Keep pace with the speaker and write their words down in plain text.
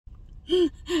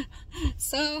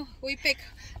So we pick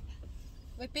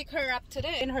her up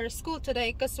today in her school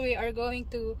today because we are going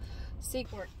to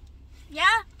Seaport.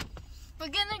 Yeah,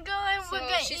 we're gonna go and So we're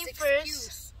gonna eat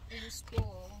first. In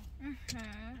school.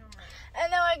 And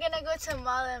then we're gonna go to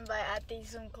mall and buy Ate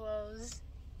some clothes.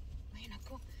 Ay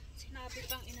nako, sinabi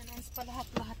pang in-announce pa lahat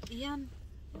iyan.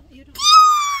 You don't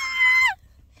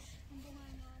Ang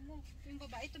bunganga mo. Yung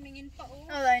babae tumingin pa oh.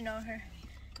 Oh, I know her.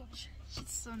 Gosh. She's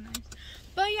so nice.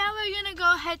 But yeah, we're gonna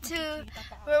go ahead to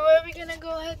where are we gonna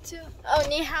go ahead to? Oh,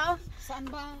 Ni Hao. Saan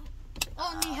ba?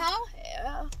 Oh, Ni Hao?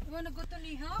 Yeah. You wanna go to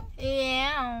Ni Hao?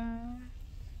 Yeah.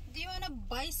 Do you wanna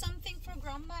buy something for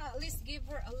grandma? At least give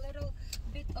her a little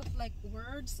bit of like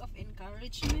words of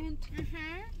encouragement.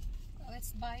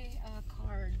 Let's buy a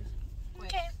card.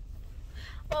 Quick. Okay.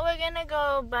 Well, we're gonna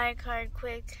go buy a card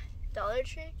quick. Dollar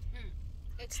Tree.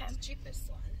 It's the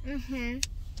cheapest one.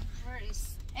 Where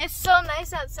is? It's so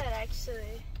nice outside,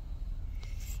 actually.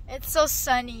 It's so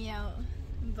sunny out.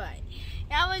 But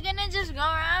yeah, we're gonna just go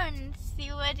around and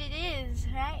see what it is,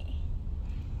 right?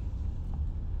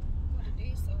 What it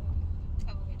is or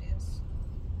how it is?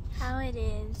 How it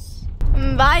is.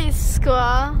 Bye,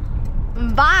 school.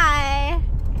 Bye.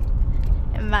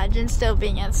 Imagine still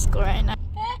being at school right now.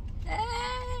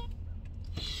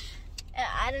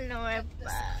 I don't know where.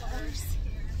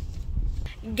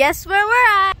 Guess where we're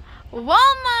at?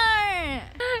 Walmart.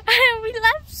 We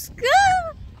left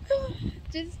school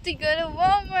just to go to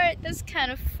Walmart. That's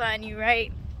kind of funny,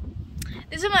 right?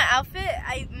 This is my outfit.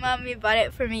 Mommy bought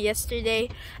it for me yesterday,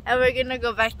 and we're gonna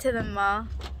go back to the mall.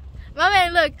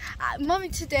 Mommy, look, Mommy,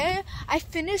 today I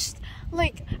finished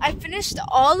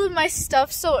all of my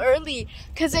stuff so early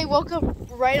because I woke up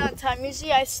right on time.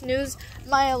 Usually I snooze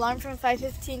my alarm from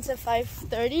 5:15 to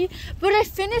 5:30, but I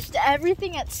finished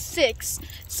everything at 6.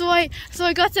 So I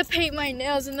got to paint my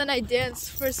nails, and then I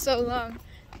danced for so long,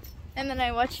 and then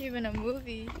I watched even a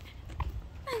movie.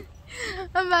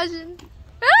 Imagine.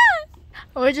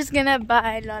 We're just gonna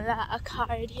buy Lola a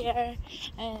card here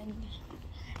and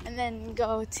then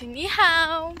go to Ni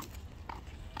Hao.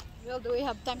 Well, do we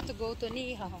have time to go to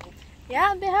Ni Hao?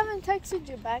 Yeah, they haven't texted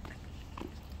you back.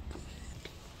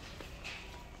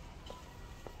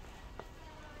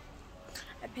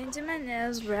 I painted my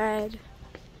nails red.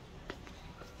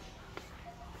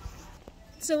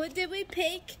 So what did we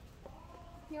pick?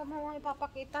 Hindi mo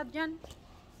ipapakita dyan.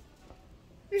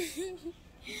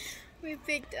 We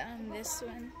picked this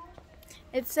one.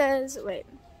 It says, wait.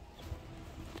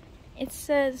 It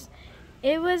says,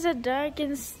 it was a dark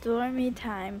and stormy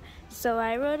time, so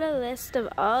I wrote a list of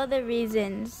all the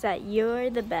reasons that you're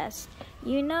the best.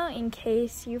 You know, in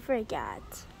case you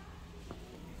forgot.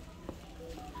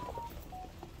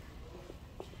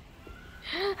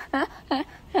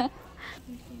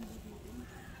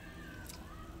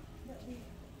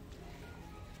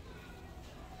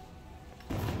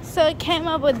 So I came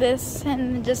up with this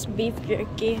and just beef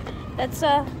jerky. That's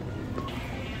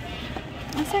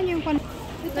Asan yung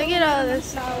look at all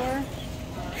this flower.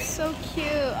 So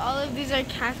cute. All of these are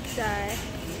cacti.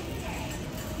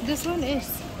 This one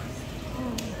is.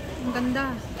 Ang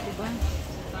ganda, diba?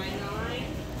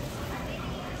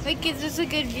 Like, is this a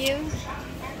good view?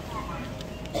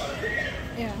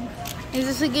 Yeah.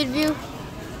 Is this a good view?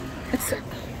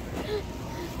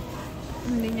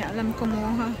 Hindi niya alam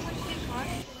kumuha.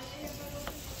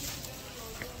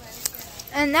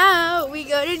 And now we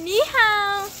go to Ni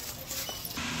Hao.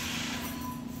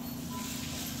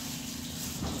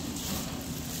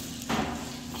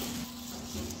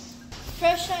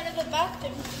 Fresh out of the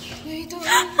bathroom. Dito,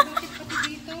 bakit pati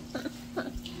dito?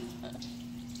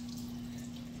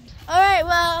 Alright,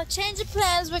 well, change of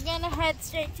plans. We're gonna head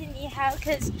straight to Ni Hao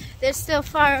because they're still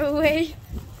far away.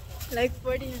 Like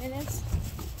 40 minutes.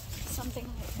 Something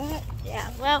like that.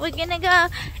 Yeah, well, we're gonna go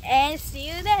and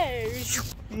see you there.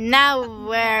 Now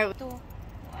where?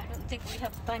 I don't think we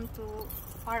have time to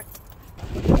park.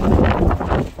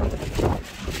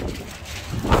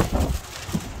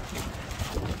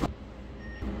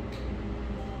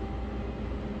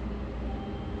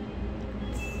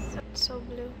 So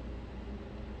blue.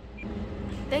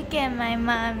 Look at my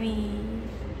mommy.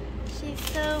 She's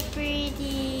so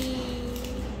pretty.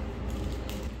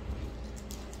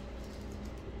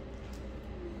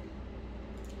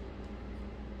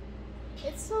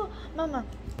 It's so, Mama.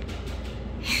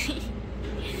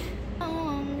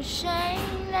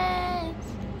 Shameless.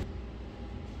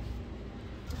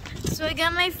 So I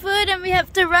got my food and we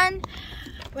have to run.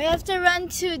 We have to run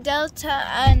to Delta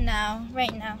now,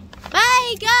 right now.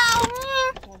 Bye, go!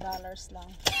 $4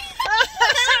 lang.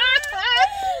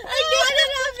 I got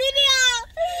it on video!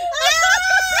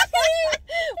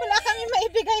 Wala kami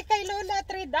maibigay kay Lola,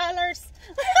 $3.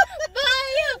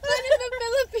 Baya! Paano the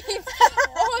Philippines?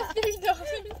 Oh,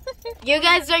 $3. You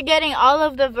guys are getting all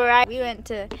of the variety. We went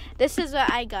to, this is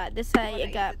what I got. This I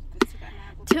got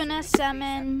tuna,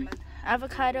 salmon,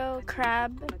 avocado,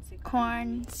 crab,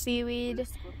 corn, seaweed,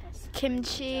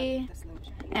 kimchi,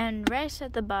 and rice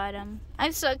at the bottom.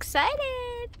 I'm so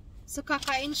excited! So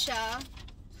kakain siya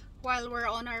while we're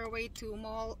on our way to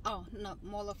Mall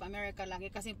of America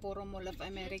lagi kasi puro Mall of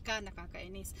America,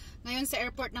 nakakainis. Ngayon sa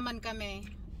airport naman kami,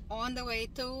 on the way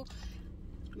to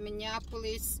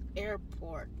Minneapolis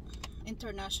Airport,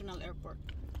 International Airport.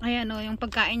 Ayan o, yung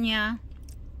pagkain niya.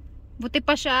 Buti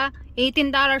pa siya,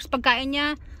 $18 pagkain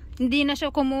niya. Hindi na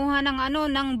siya kumuha ng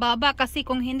ng baba kasi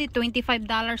kung hindi $25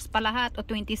 pa lahat o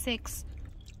 26.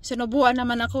 Sinubuan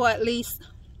naman ako at least.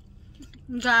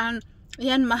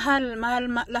 Yan, mahal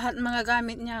lahat mga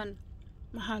gamit niyan.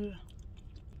 Mahal.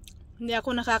 Hindi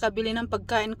ako nakakabili ng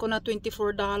pagkain ko na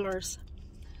 $24.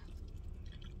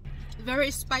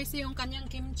 Very spicy yung kanyang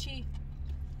kimchi.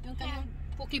 Yung kanyang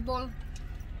poke bowl.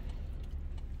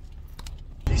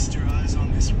 Feast your eyes on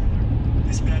this one.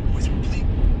 This bad boy's replete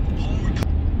with homeward.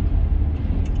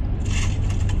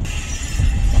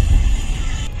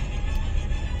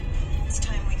 It's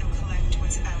time we go collect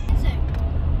what's out.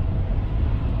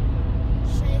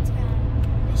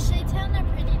 Is Shaytown a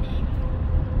pretty name?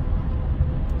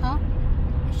 Huh?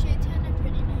 Is Shaytown a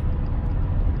pretty name?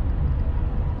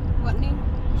 What name?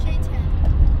 Shaytown.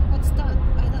 What's that?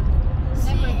 I don't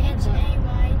never heard that.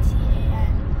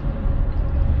 Shaytan.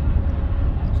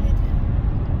 Shaytown.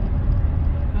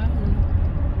 I don't know.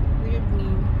 Weird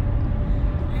name.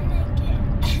 I like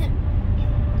it.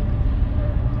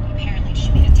 Apparently she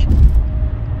made a tip.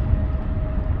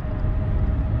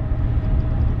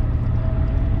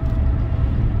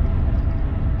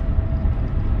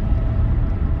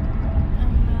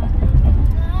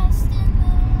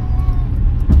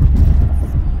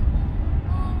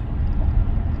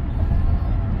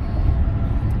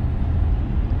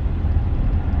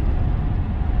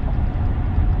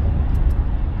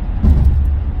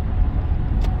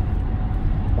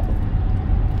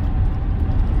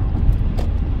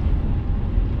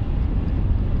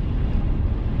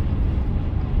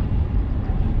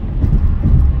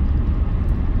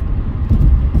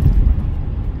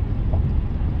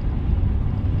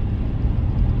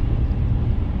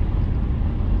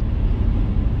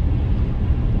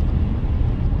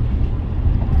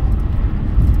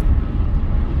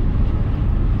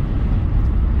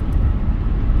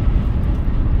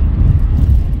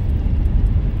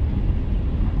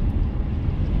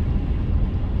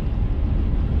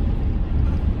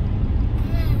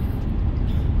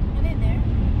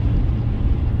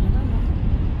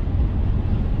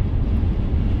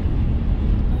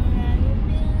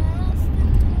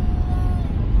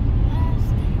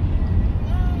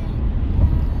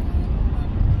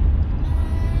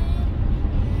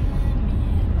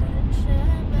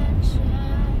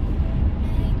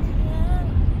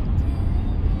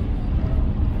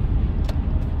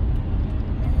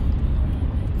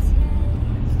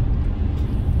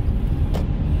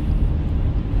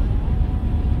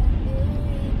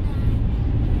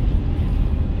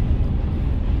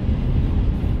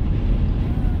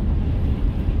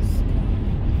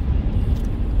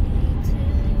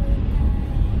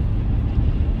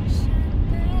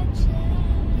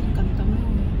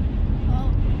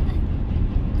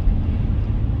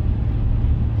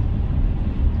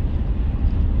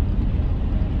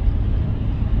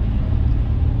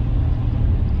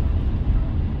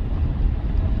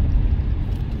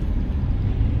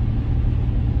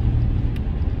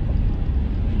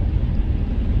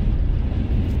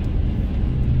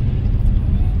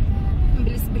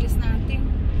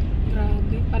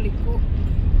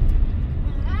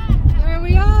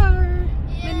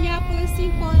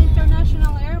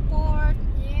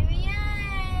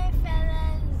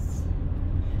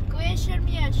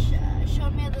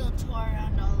 showed me a little tour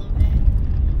around all of it.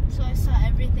 So I saw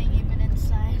everything even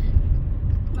inside.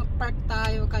 Mag-park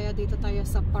tayo, kaya dito tayo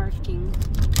sa parking.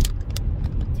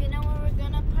 Do you know where we're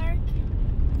gonna park?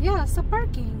 Yeah, sa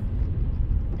parking.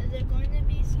 Is there going to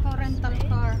be some rental space?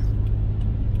 car.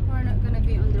 We're not gonna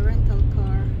be on the rental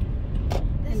car.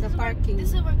 In the parking.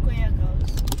 This is where Kuya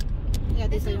goes. Yeah,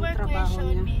 This dito is yung where Kuya trabaho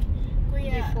showed niya. me.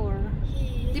 Kuya, Before.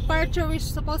 Departure, we're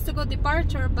supposed to go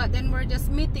departure, but then we're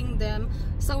just meeting them,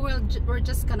 so we're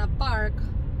just gonna park.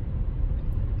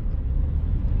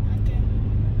 Okay.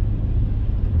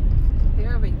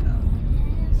 Here we go.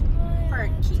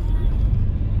 Parking.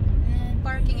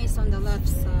 Parking is on the left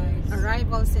side.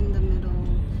 Arrivals in the middle.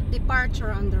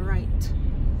 Departure on the right.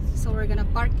 So we're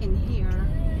gonna park in here.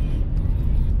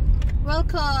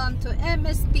 Welcome to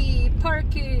MSP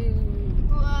parking.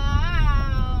 Wow.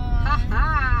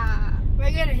 Haha.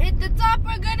 We're gonna hit the top.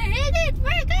 We're gonna hit it.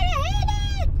 We're gonna hit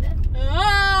it.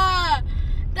 Ah,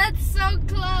 that's so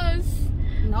close.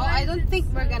 No, Why I don't is it think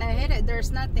we're so gonna hit it.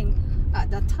 There's nothing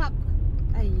at the top.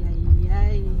 Ay, ay,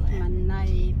 ay.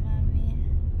 Manay. Mommy.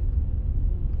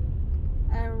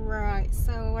 Alright,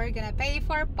 so we're gonna pay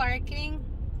for parking.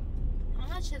 How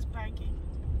much is parking?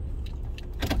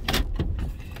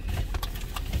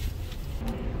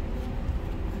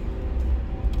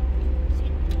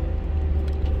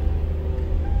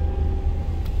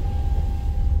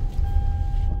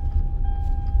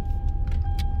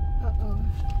 Uh-oh.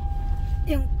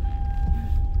 Yung...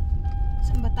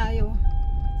 Saan ba tayo?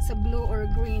 Sa blue or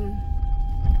green?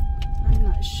 I'm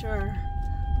not sure.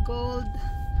 Gold,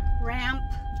 ramp,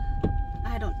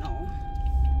 I don't know.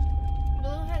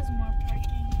 Blue has more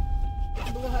parking.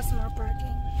 Blue has more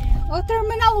parking. Yeah. Oh,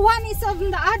 Terminal 1 is on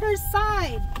the other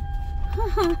side.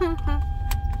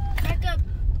 Back up.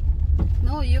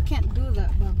 No, you can't do that,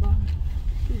 Baba.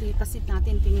 Hindi kasi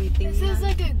natin tinitingnan. This is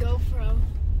like a GoPro.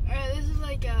 Or this is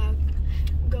like a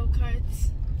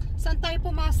go-karts. Saan tayo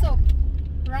pumasok?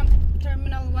 Ramp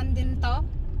Terminal 1 din to?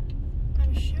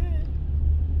 I'm sure.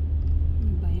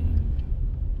 Ano ba yan?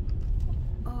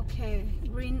 Okay,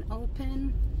 green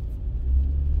open.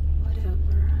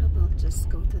 Whatever, we'll just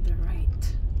go to the right.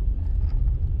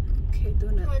 Okay,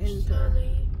 do not March enter.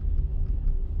 slowly.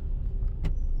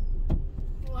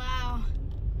 Wow.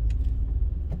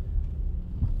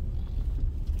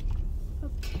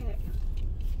 Okay.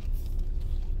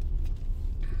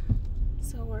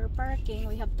 So we're parking.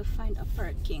 We have to find a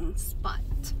parking spot.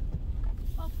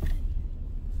 Okay.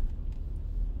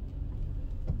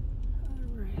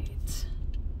 Alright.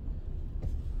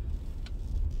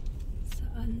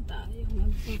 Saan tayo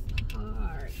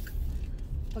magpa-park?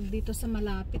 Pag dito sa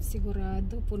malapit,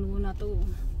 sigurado puno na to.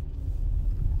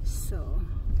 So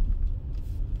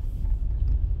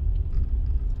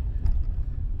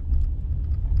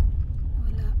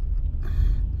wala.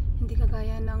 Hindi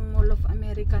kagaya ng Mall of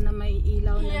America na may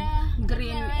ilaw Yeah, na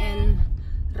green yeah. and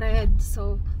red.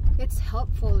 So it's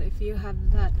helpful if you have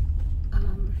that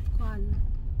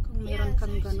kung Yeah, meron it's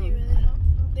kang actually ganun. really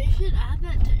helpful. They should add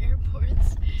that to airports.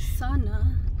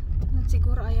 Sana.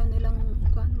 Siguro ayaw nilang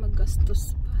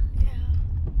maggastos pa. Yeah.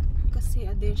 Kasi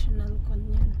additional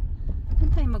yun. Saan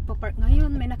tayo magpa-park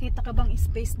ngayon? May nakita ka bang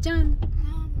space dyan?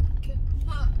 Okay.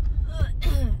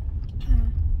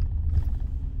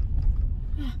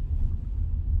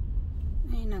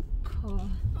 Ay nako.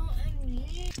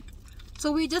 OMG.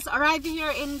 So we just arrived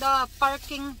here in the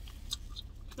parking.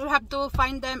 We have to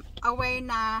find them a way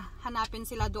na hanapin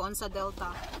sila doon sa Delta.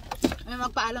 Ay,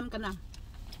 magpaalam ka na.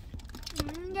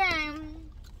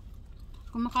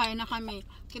 Kumakain na kami.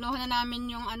 Kinuha na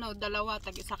namin yung dalawa,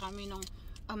 tag-isa kami nung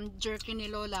jerky ni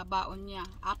Lola, baon niya.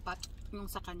 4 yung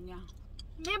sa kanya.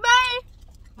 Bye-bye.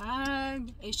 Bye!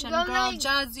 Asian Go Girl like-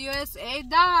 Jazz USA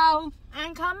daw!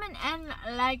 And comment and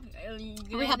like.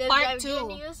 We have part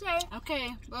 2. USA.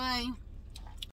 Okay, bye!